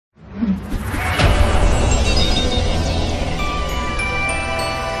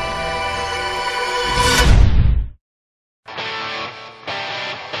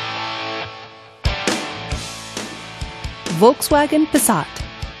Volkswagen Passat.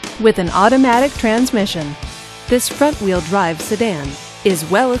 With an automatic transmission, this front-wheel drive sedan is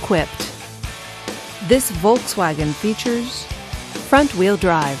well equipped. This Volkswagen features front-wheel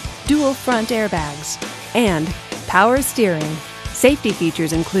drive, dual front airbags, and power steering. Safety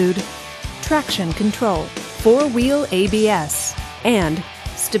features include traction control, four-wheel ABS, and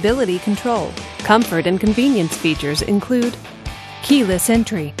stability control. Comfort and convenience features include keyless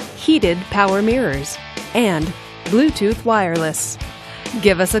entry, heated power mirrors, and Bluetooth wireless.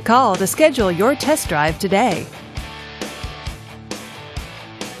 Give us a call to schedule your test drive today.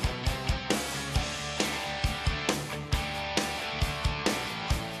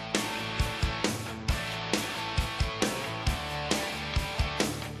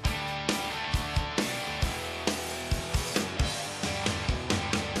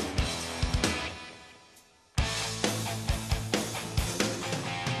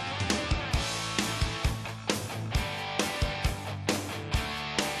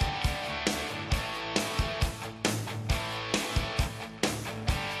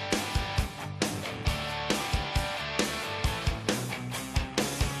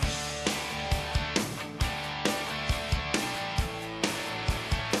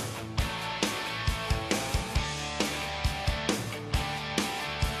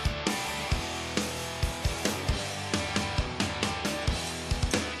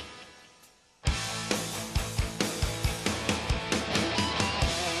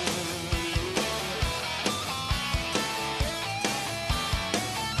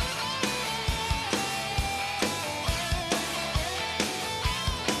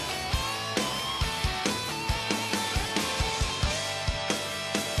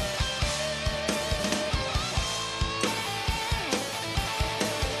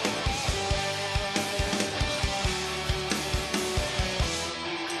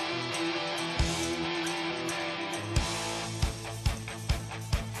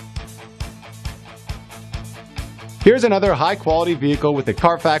 Here's another high-quality vehicle with the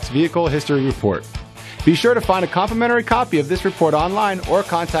Carfax Vehicle History Report. Be sure to find a complimentary copy of this report online or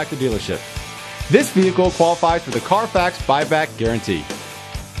contact the dealership. This vehicle qualifies for the Carfax Buyback Guarantee.